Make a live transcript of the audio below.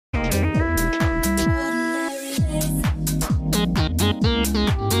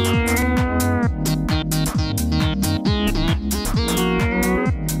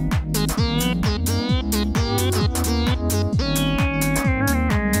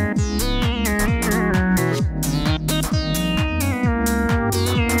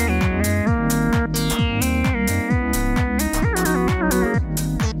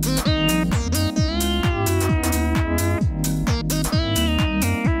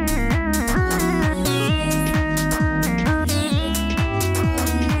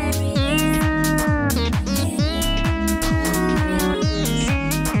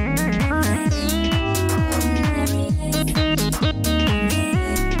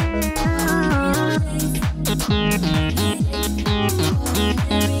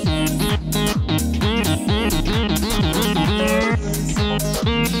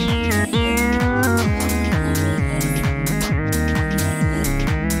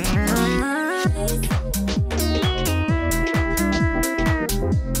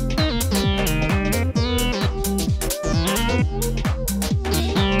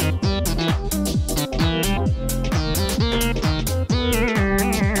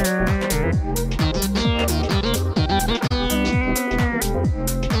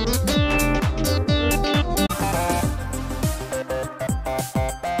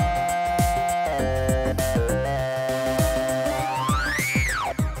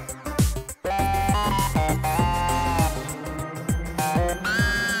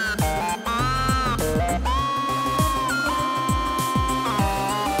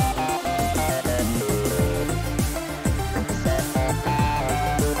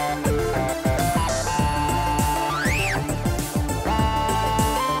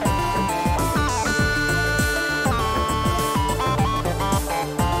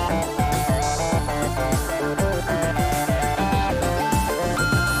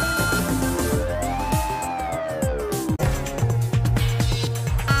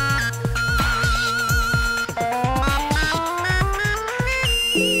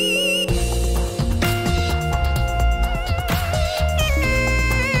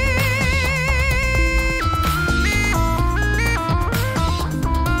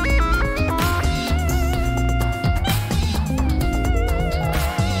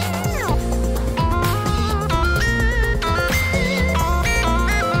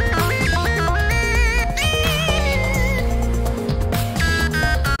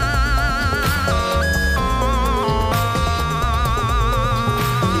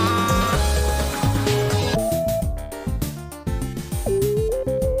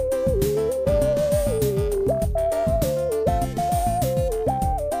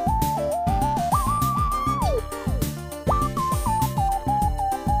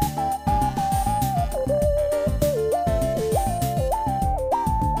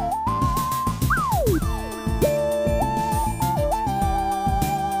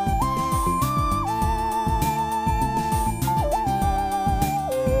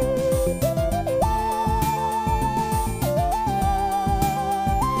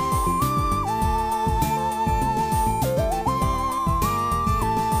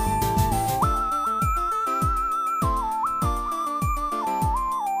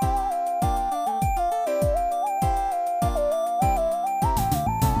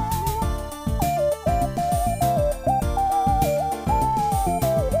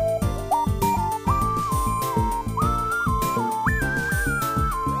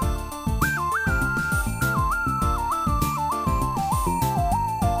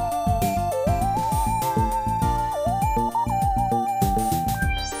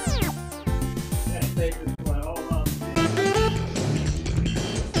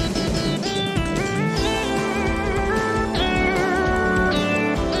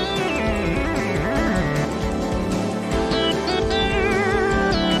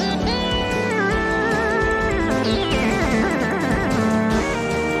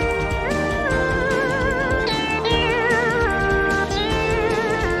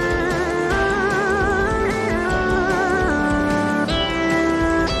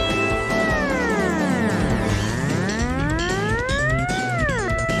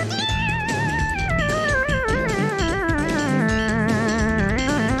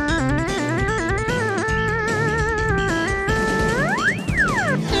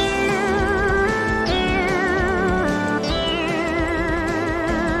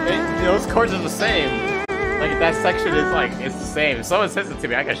those chords are the same. Like, that section is like, it's the same. If someone says it to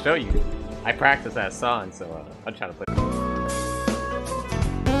me, I can show you. I practice that song, so I'm trying to play.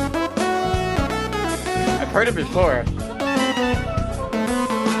 I've heard it before.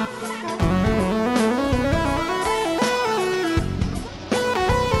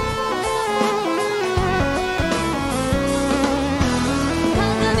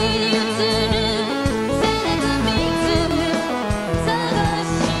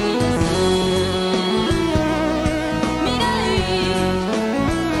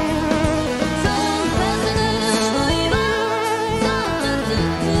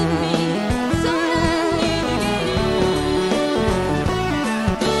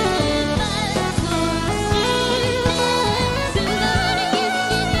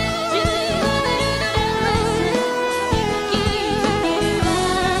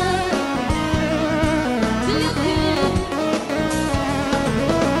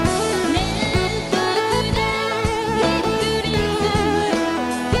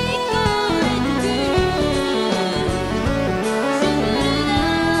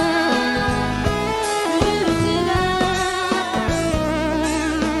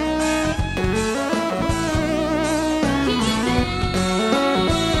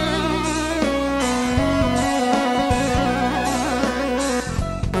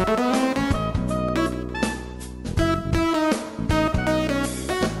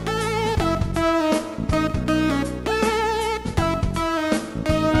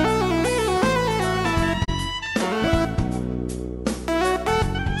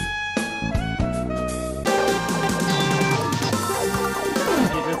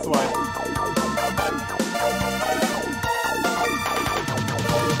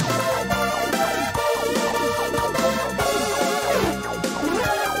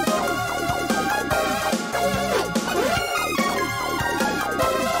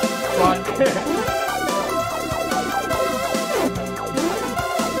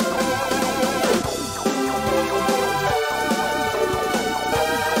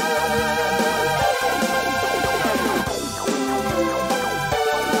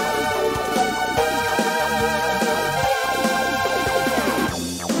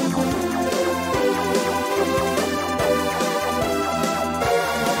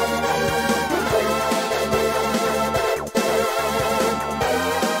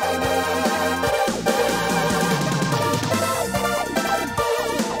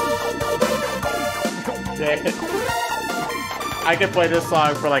 I could play this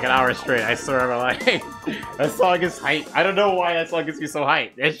song for like an hour straight, I swear my life. That song is hype. I don't know why that song gets me so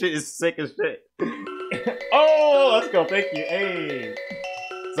hyped. That shit is sick as shit. Oh, let's go, thank you, hey.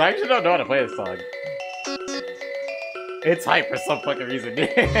 So I actually don't know how to play this song. It's hype for some fucking reason.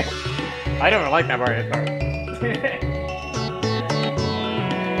 I don't even like that Mario Kart.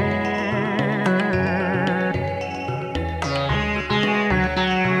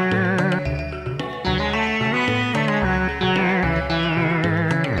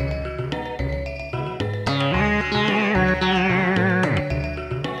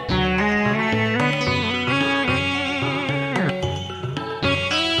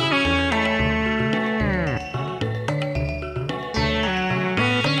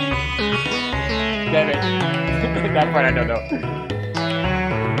 Damn it. That part I don't know.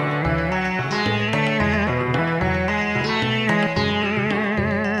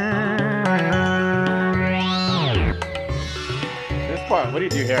 This part, what do you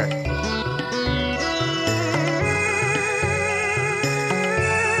do here?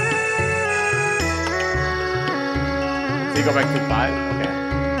 So you go back to 5? Okay.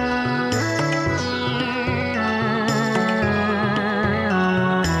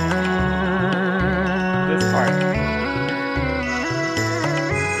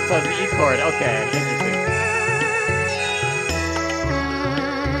 So it's the E chord, okay, interesting.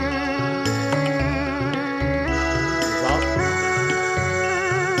 Well,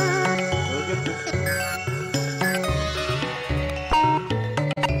 look at this.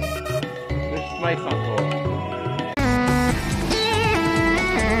 This might sound cool.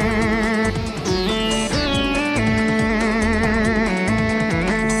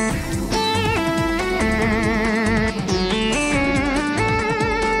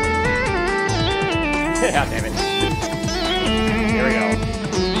 God damn it. Here we go.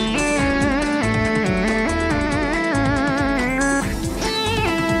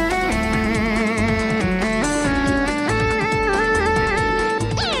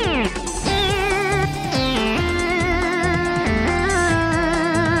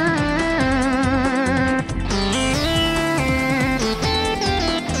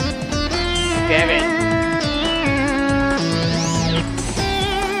 Damn it.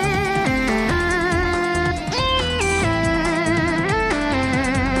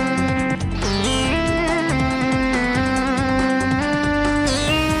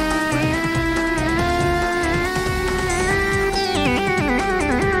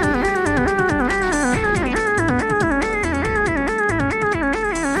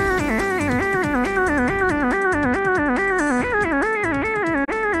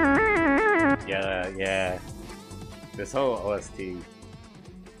 Yeah. This whole OST.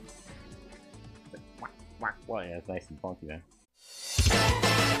 Well, yeah, it's nice and funky, man.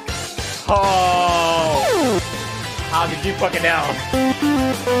 Oh! How did you fucking down?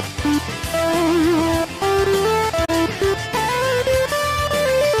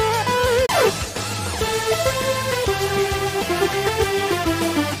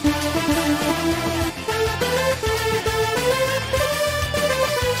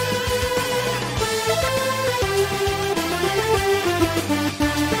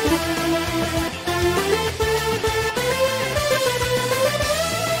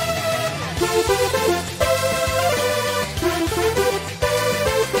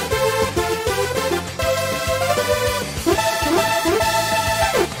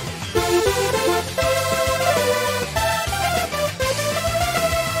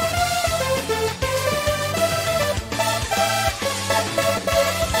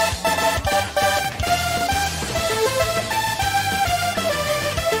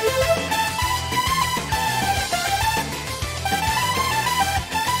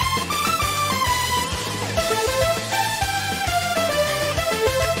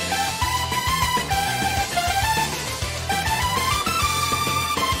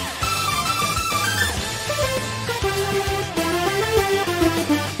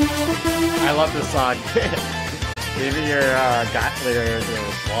 I love this song. Maybe your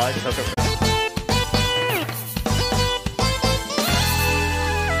wallet took a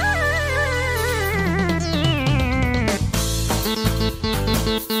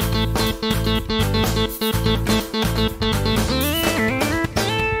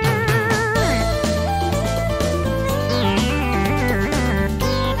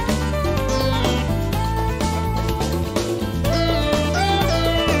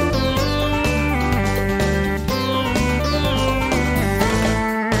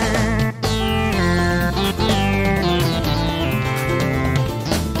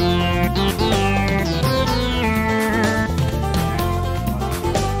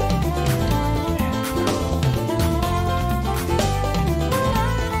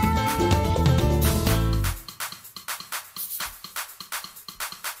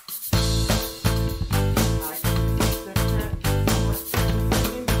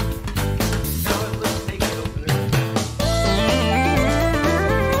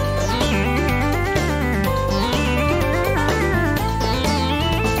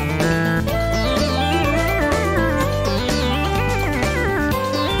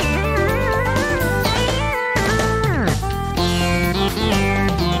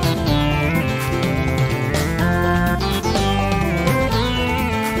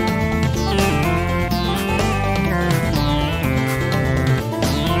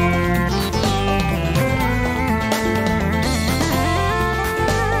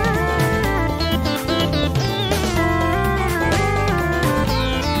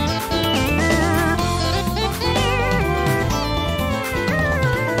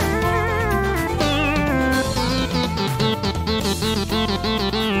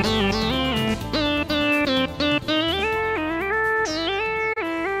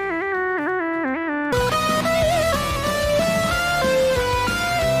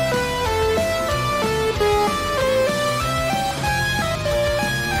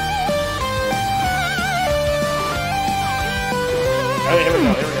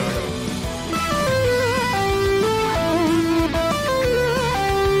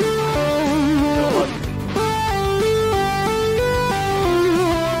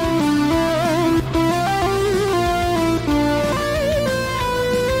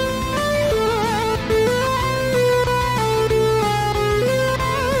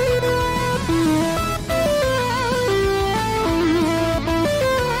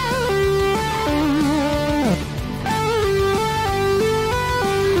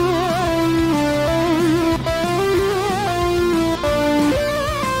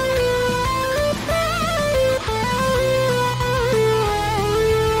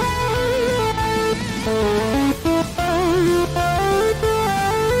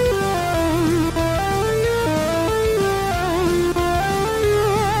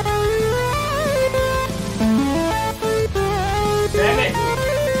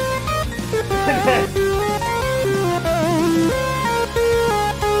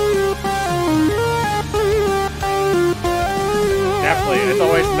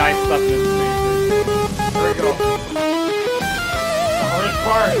always nice stuff in this music. Here we go. Orange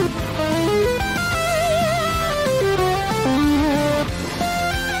part.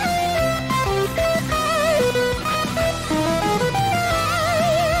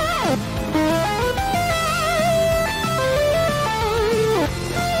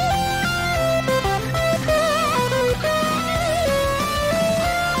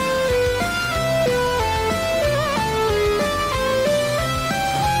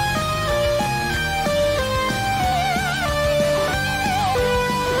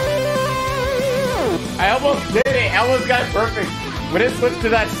 I almost did it. I almost got it perfect. When it switched to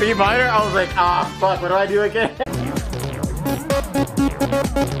that C minor, I was like, ah, fuck, what do I do again?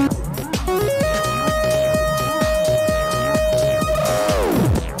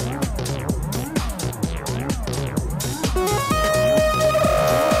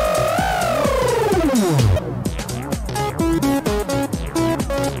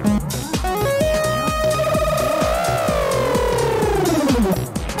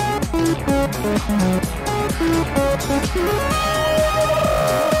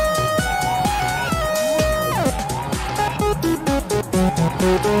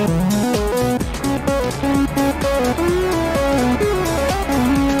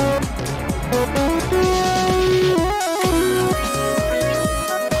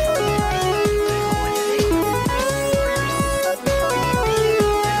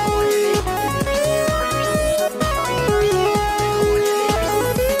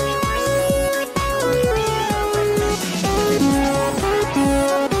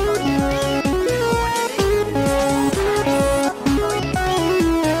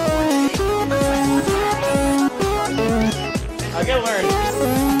 I gotta learn.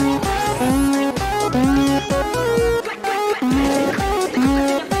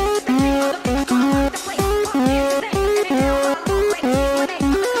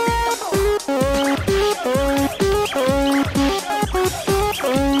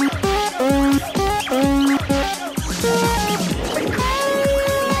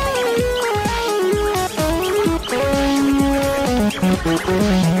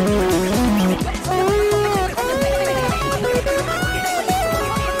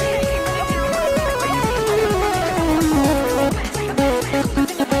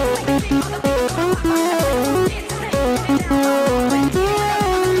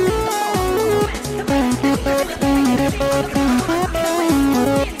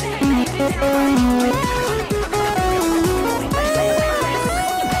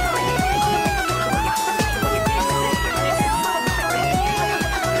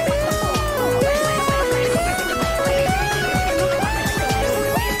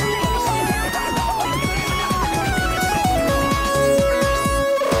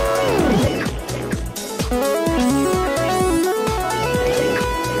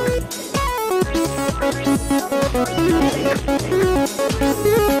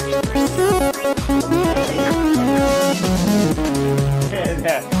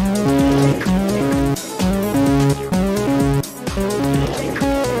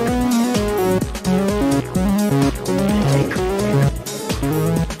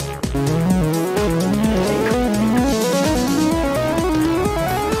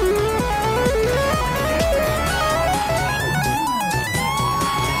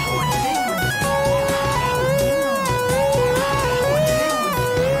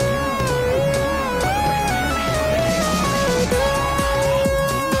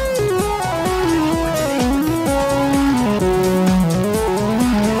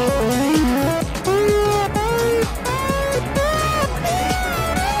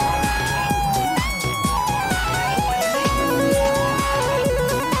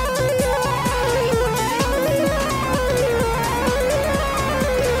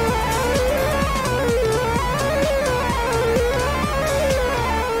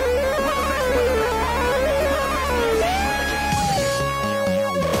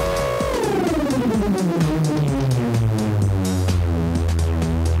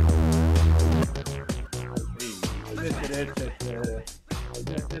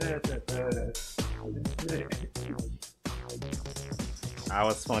 That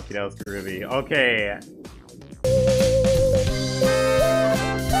was funky, that was groovy. Okay.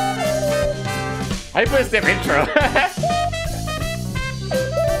 I put a step intro.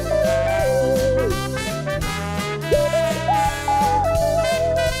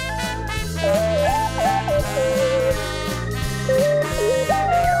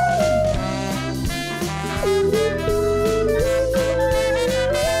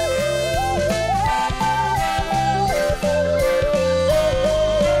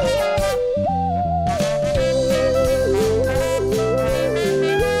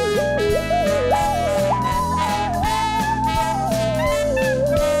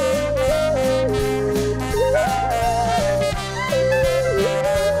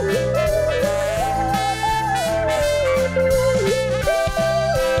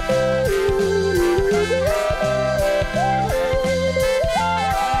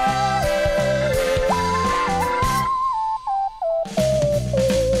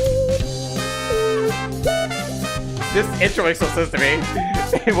 intro makes no sense to me.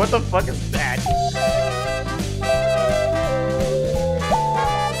 What the fuck is that?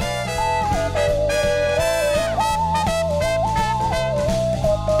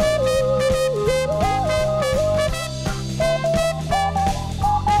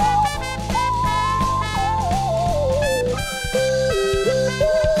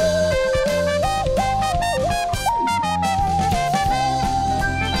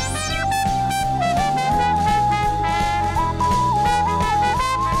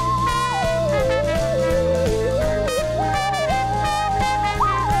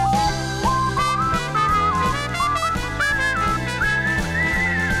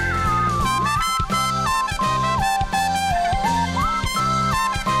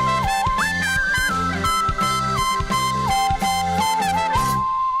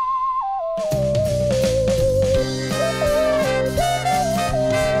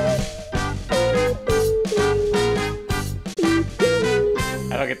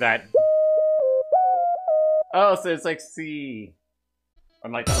 That. Oh, so it's like C.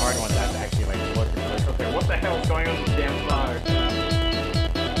 Unlike the hard one that's actually like look up there. What the hell is going on with this damn song?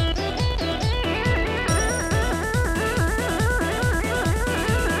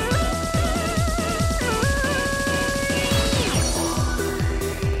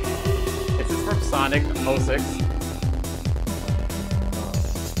 Is this from Sonic 06?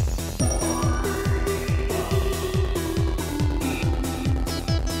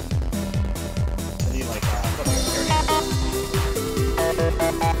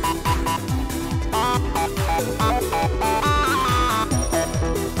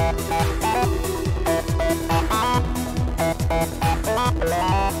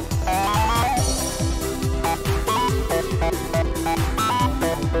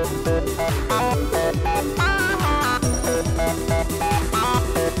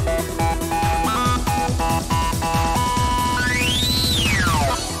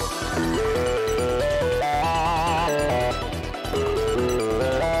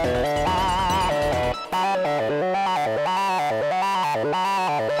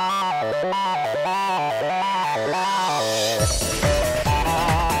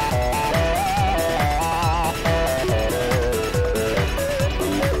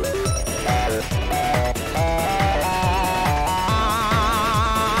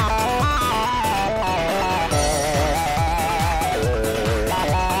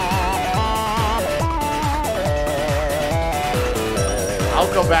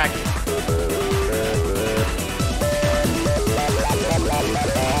 I'll go back.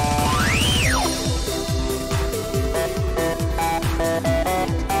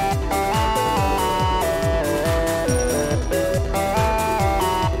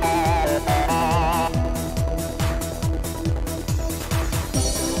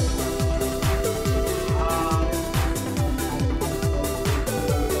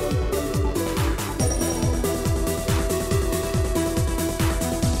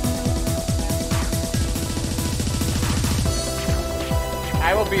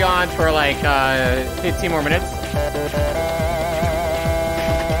 I will be on for like 15 more minutes.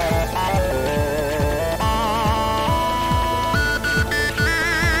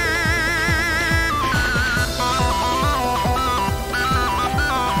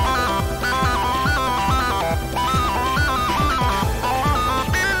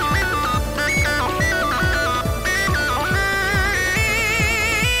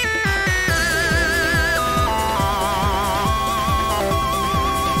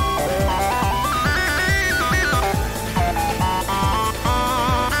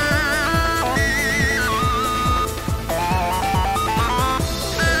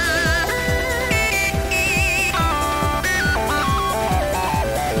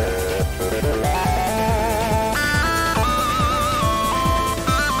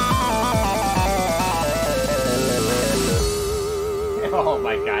 Oh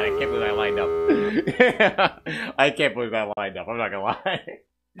my god, I can't believe I lined up. I can't believe I lined up, I'm not gonna lie.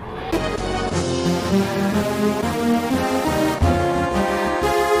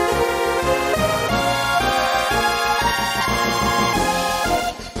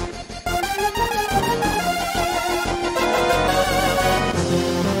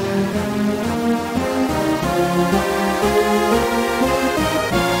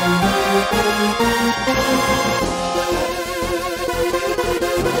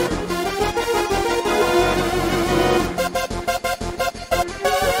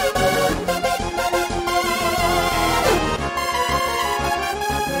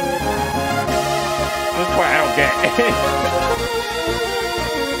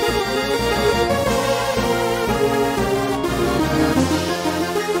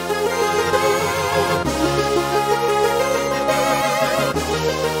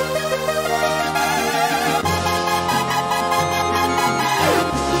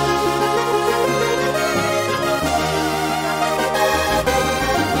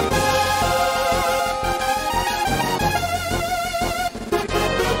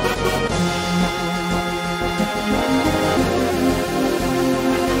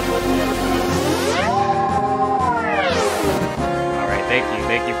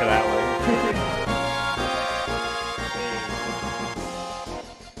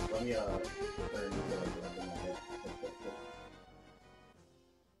 let me learn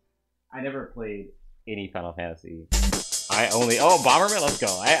I never played any Final Fantasy. I only Bomberman. Let's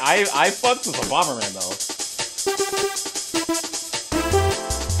go. I fucked with a Bomberman though.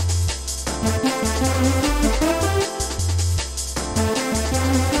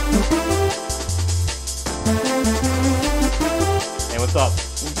 Hey, what's up?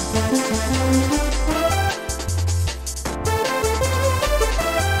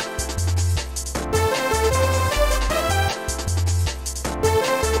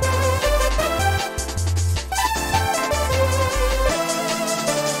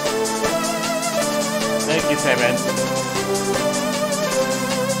 Thank you, Seven.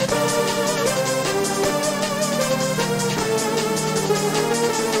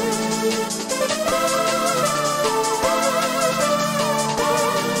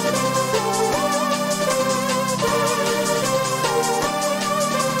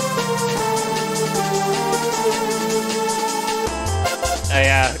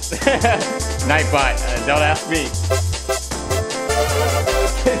 Yeah, Nightbot, don't ask me.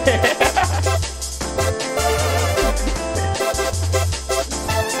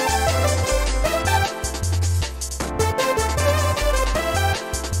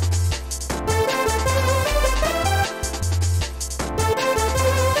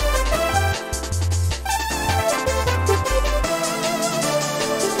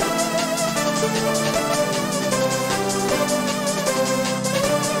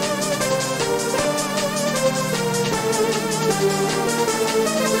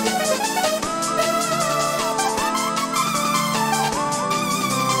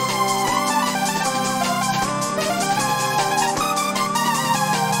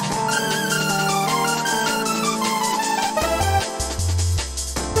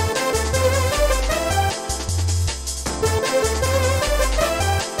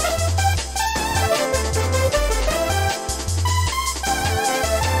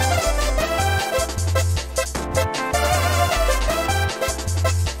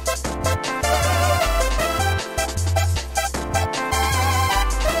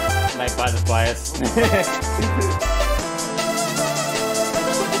 Nightbot is biased.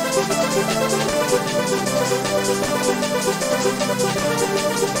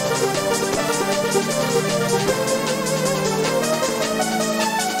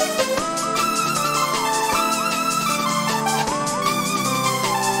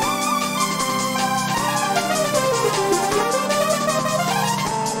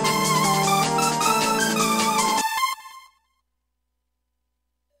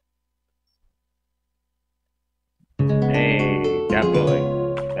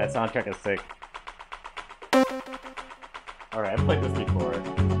 That soundtrack is sick. Alright, I've played this before. It's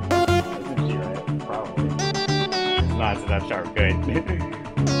a G, right? Probably. It's not, so that sharp good.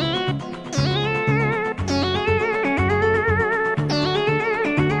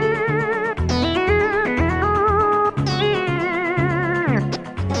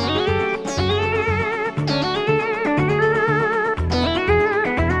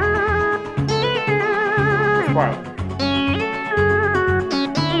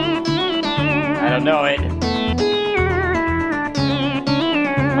 I don't know it.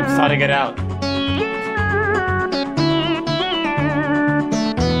 I'm sounding it out.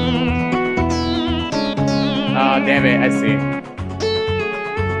 Oh, damn it, I see.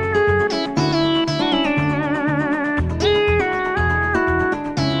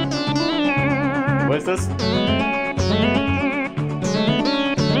 What is this?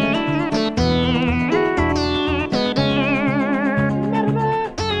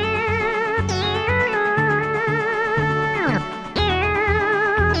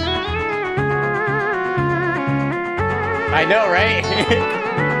 I know, right?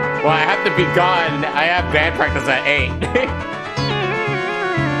 Well, I have to be gone. I have band practice at 8.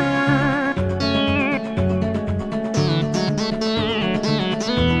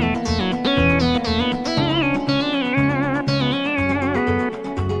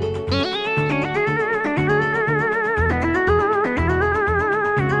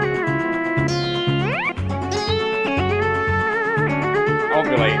 I'll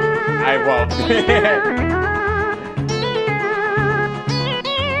be late. I won't.